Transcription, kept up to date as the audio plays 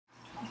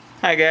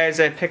Hi guys,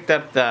 I picked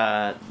up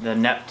the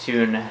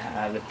Neptune,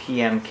 the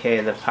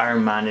PMK, the power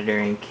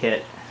monitoring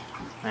kit.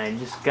 I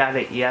just got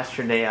it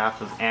yesterday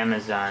off of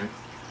Amazon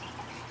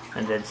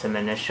and did some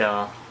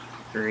initial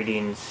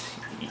readings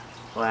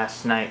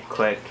last night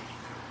quick.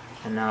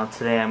 And now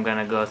today I'm going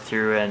to go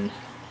through and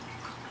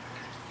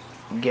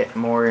get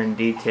more in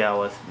detail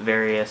with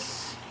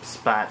various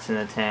spots in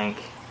the tank.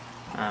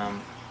 I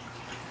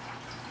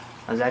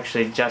was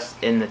actually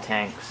just in the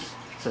tanks.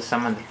 So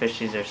some of the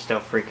fishies are still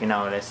freaking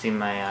out. I see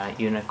my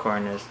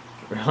unicorn is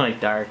really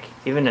dark.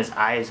 Even his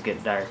eyes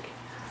get dark.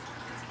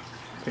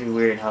 Pretty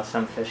weird how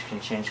some fish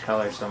can change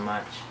color so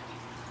much.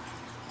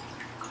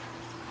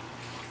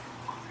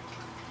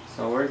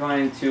 So we're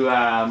going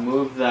to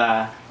move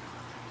the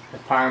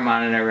power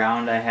monitor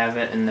around. I have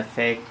it in the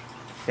fake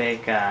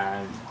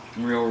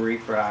real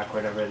reef rock,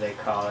 whatever they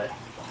call it.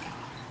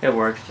 It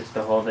works just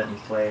to hold it in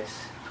place.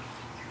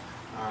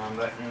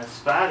 But in the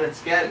spot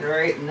it's getting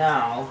right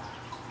now,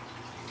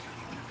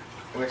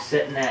 we're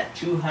sitting at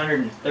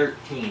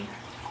 213.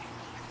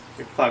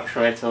 It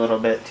fluctuates a little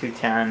bit,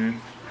 210.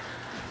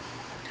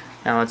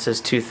 Now it says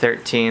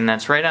 213.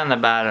 That's right on the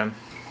bottom,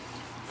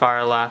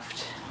 far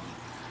left.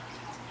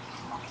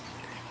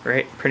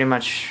 Right, pretty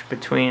much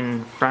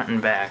between front and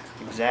back,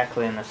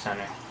 exactly in the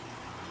center.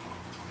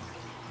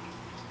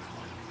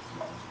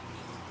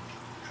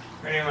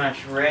 Pretty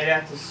much right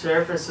at the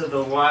surface of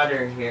the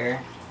water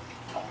here.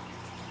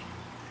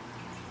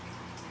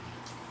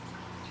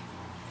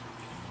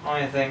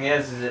 Only thing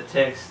is it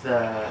takes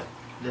the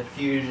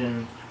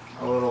fusion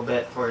a little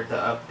bit for it to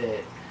update.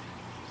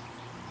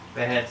 If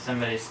I had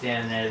somebody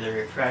standing there to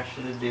refresh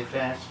it, it'd be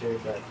faster,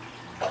 but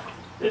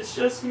it's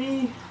just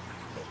me.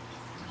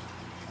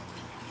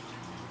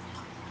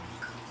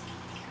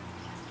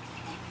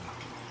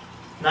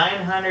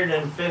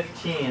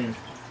 $915 it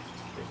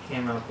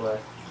came up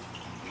with.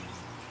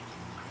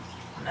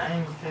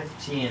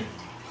 915.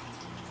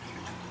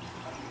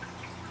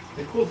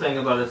 The cool thing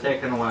about it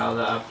taking a while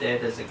to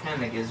update is it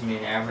kind of gives me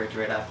an average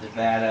right off the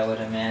bat, I would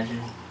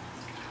imagine.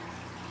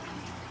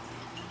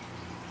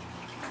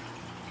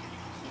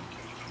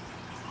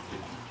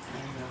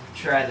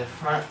 Try the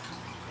front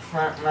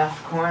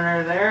left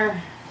corner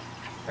there.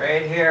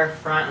 Right here,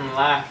 front and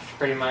left,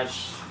 pretty much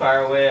as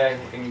far away as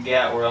I can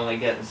get. We're only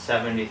getting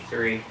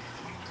 73.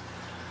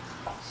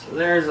 So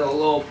there's a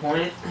low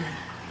point.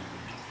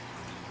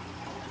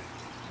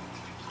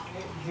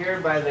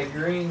 Here by the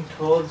green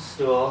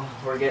toadstool,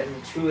 we're getting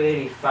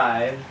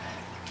 285.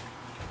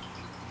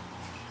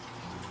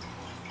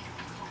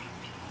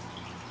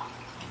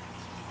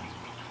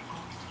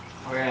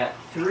 We're at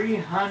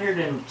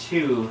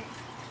 302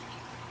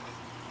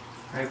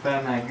 right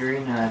by my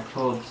green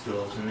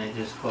toadstools, and they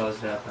just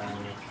closed up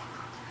on me.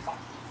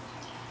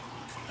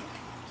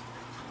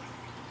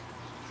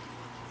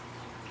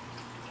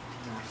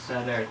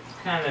 So they're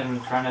kind of in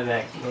front of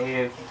that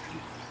cave.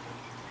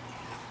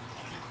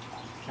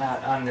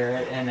 Not under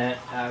it, in it.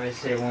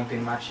 Obviously, it won't be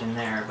much in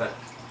there, but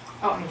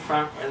out in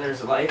front where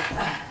there's light.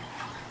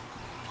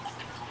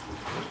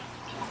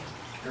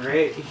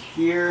 Right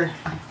here,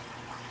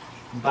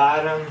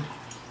 bottom,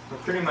 we're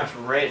pretty much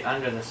right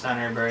under the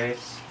center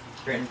brace.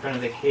 Right in front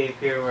of the cave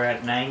here, we're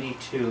at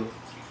 92.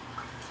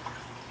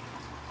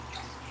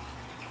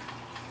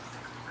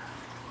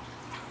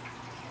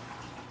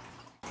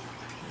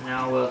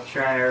 Now we'll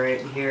try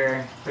right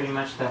here, pretty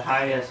much the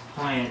highest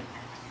point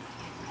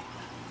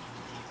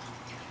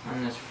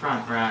on this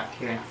front rock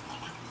here.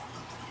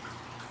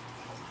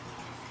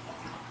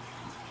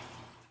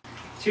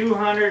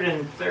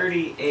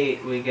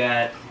 238 we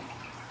got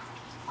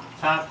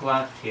top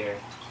left here,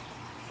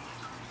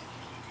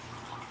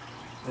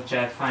 which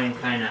I find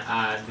kind of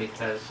odd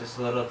because just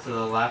a little to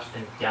the left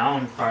and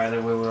down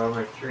farther we were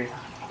over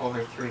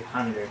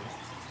 300.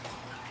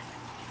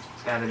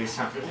 It's got to be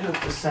something to do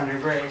with the center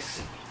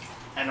brace.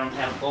 I don't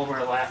have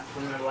overlap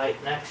from the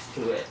light next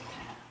to it.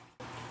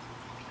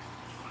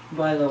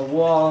 By the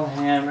wall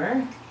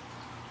hammer.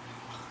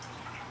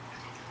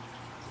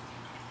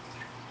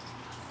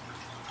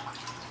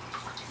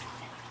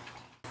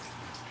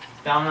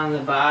 Down on the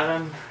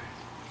bottom,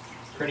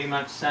 pretty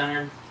much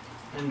centered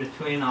in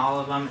between all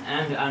of them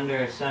and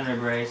under a center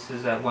brace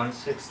is at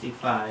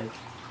 165.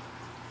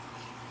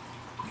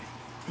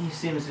 He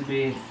seems to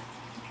be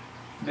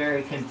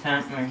very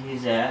content where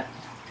he's at.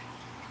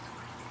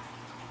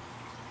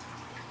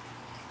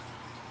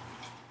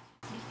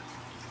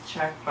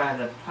 Check by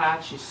the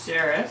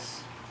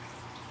Pachyceras.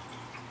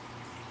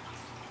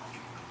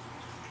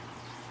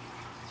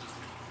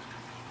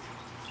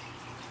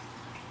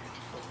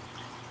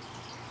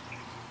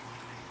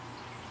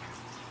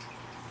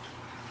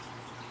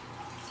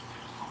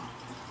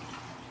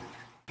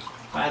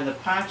 By the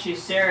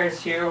Pachyceras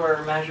here,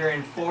 we're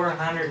measuring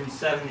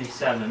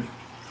 477,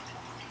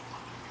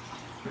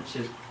 which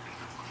is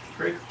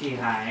pretty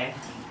high.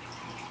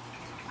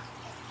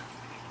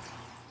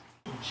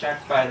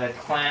 Check by the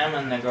clam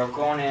and the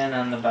gorgonian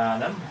on the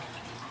bottom.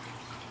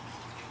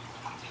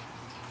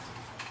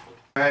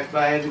 Right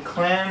by the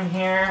clam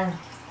here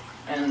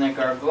and the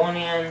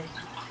gorgonian,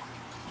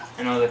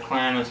 I know the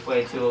climb was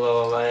way too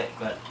low a light,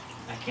 but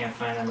I can't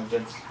find them a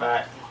good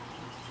spot.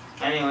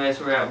 Anyways,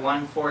 we're at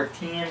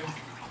 114.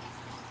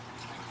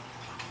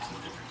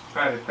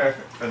 Probably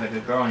perfect for the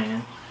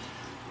Gagronian.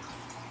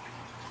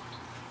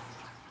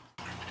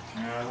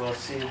 Now we'll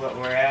see what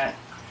we're at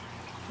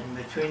in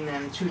between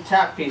them two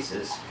top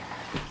pieces.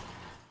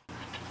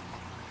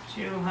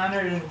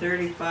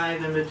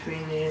 235 in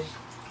between these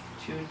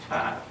two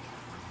top.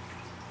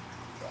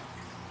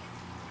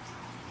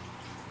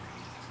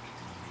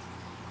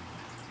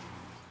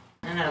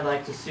 And I'd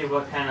like to see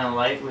what kind of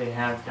light we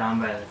have down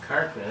by the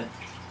carpet.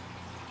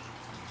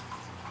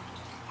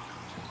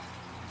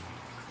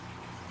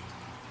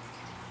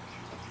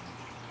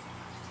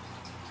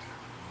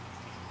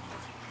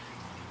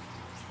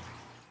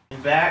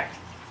 Back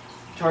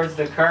towards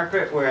the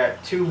carpet, we're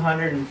at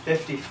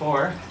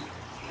 254.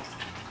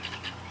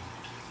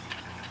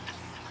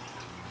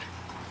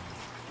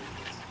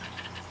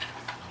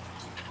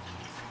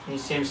 He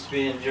seems to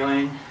be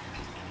enjoying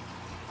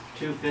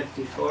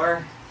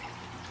 254.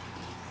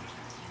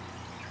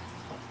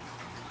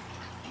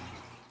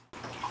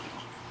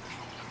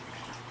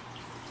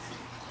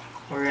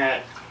 We're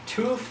at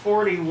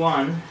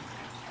 241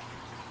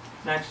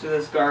 next to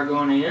this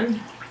Gargonian.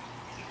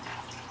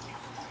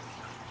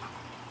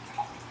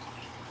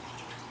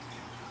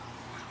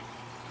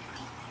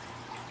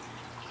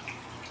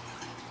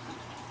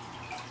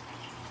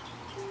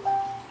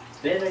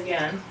 Bit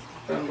again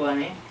from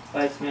Glennie.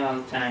 Bites me all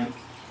the time.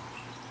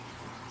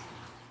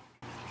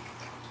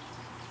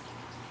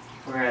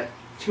 We're at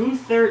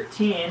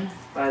 213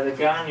 by the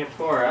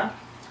Ganyapora.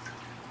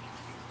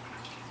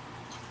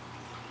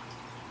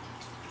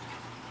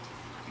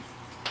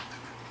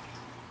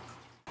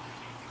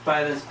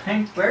 By this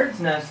pink bird's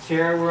nest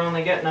here, we're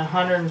only getting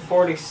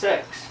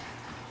 146.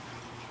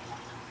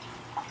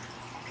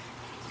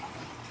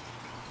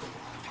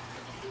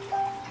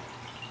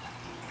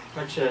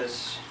 Which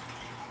is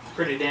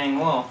pretty dang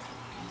low.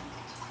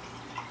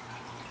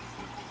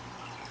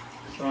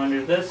 So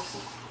under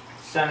this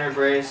center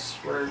brace,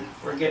 we're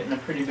getting a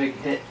pretty big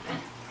hit.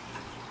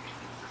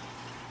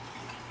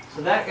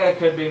 So that guy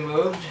could be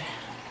moved.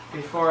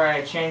 Before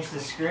I changed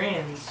the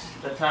screens,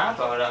 the top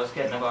out, I was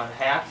getting about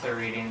half the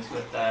readings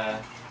with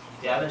the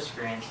other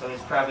screen. So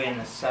he's probably in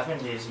the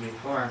 70s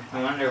before.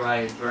 I wonder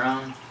why he's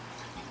grown.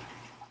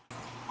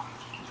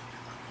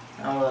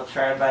 Now we'll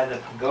try by the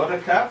Pagoda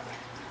Cup.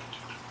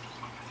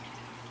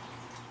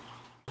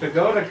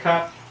 Pagoda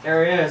Cup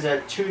area is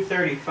at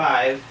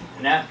 235,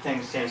 and that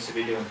thing seems to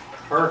be doing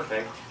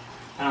perfect.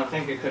 I don't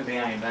think it could be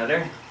any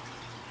better.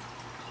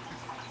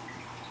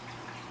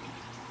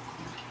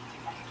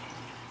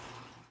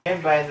 Okay,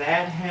 by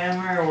that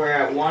hammer, we're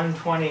at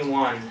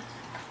 121,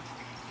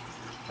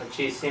 which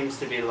he seems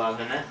to be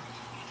loving it.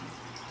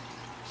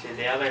 See,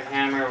 the other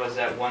hammer was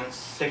at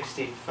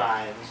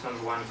 165. This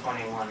one's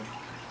 121.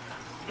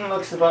 It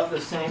looks about the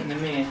same to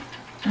me.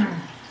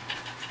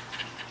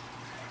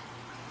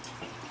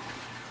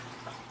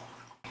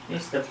 At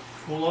least the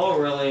flow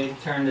really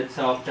turned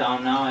itself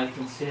down now. I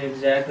can see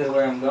exactly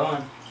where I'm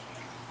going.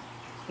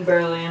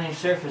 Barely any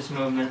surface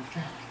movement.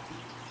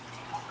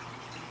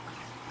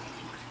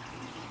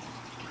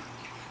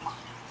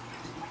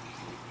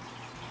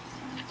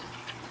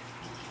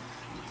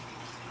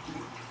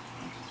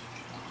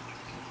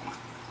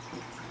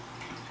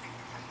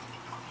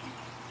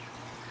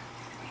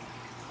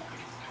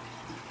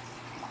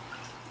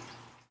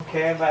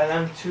 Okay, by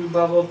them two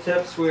bubble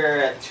tips, we're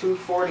at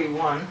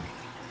 241.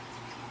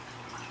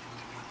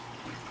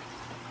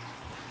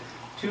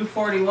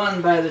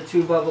 241 by the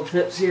two bubble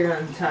tips here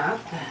on top.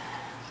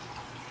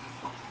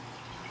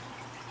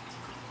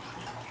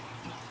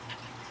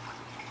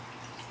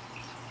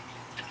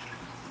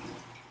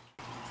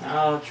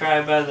 I'll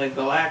try by the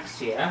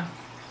Galaxia.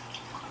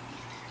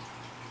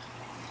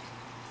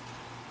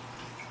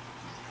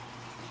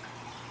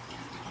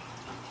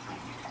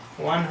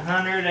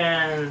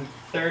 $137.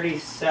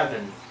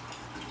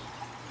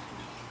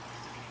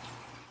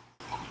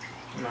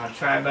 And I'll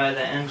try by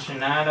the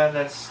Ensenada.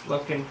 That's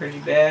looking pretty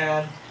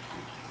bad.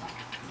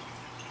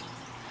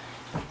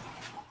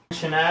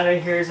 Ensenada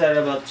here's at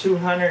about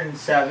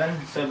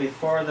 207. So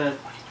before the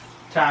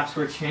tops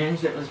were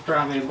changed, it was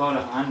probably about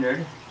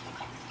 100.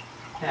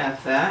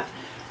 Half that.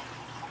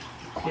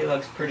 He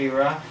looks pretty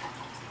rough.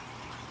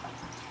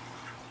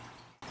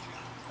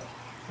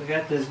 We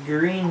got this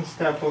green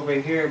stuff over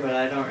here, but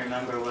I don't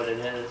remember what it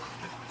is.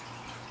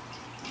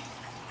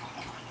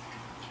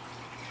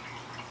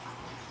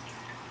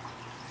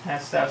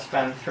 That stuff's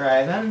been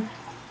thriving.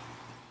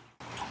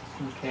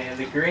 Okay,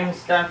 the green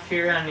stuff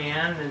here on the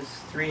end is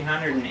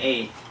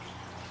 308.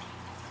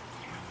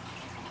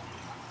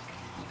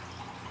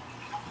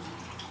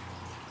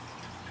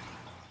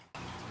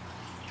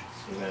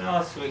 See what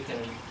else we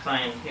can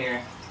find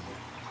here.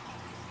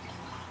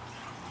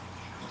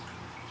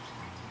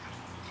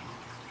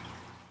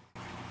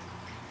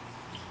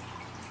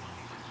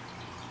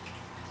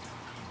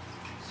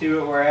 See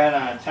what we're at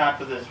on the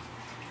top of this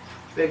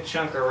big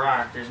chunk of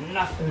rock. There's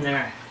nothing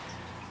there.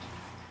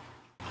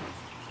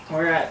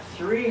 We're at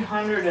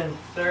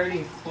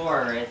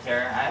 334 right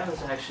there. I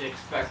was actually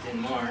expecting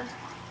more.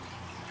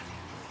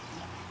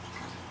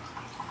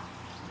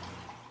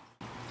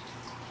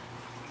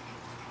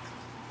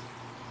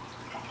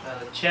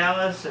 The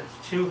chalice,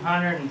 it's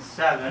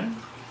 207.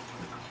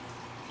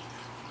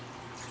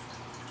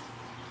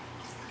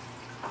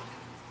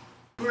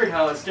 Weird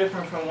how it's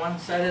different from one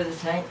side of the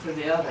tank to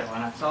the other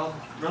when it's all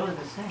really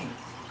the same.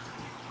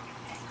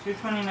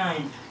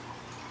 229.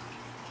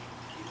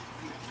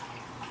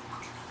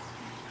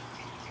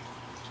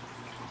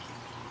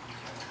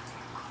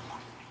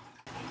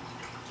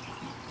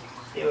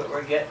 See what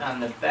we're getting on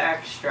the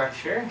back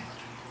structure.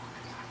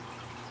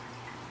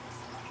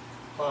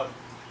 About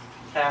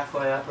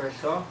halfway up or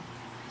so.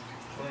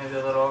 Maybe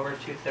a little over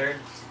 2/3.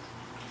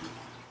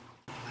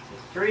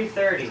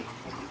 330.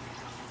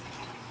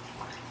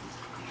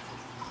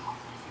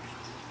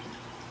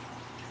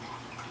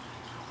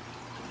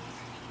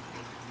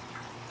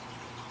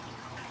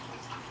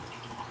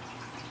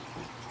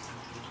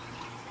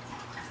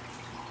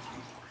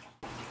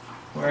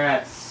 We're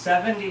at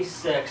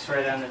 76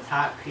 right on the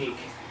top peak.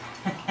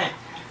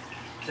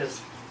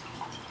 Just,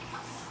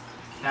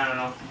 I don't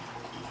know,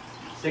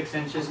 6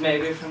 inches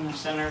maybe from the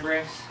center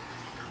brace.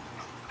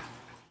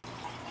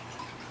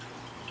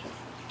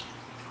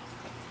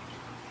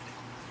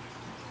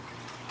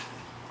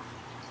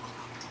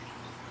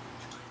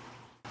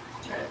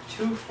 We're at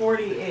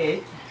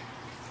 248,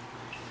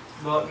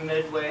 about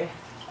midway.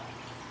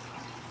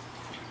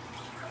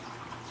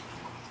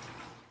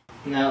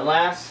 And that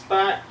last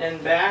spot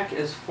and back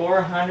is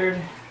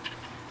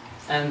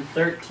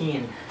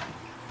 413.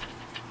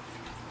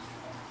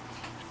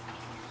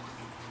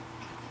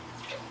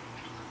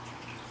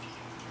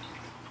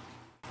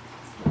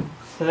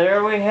 So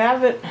there we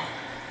have it.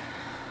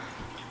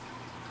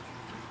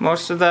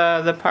 Most of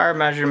the par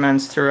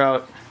measurements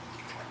throughout.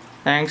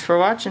 Thanks for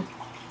watching.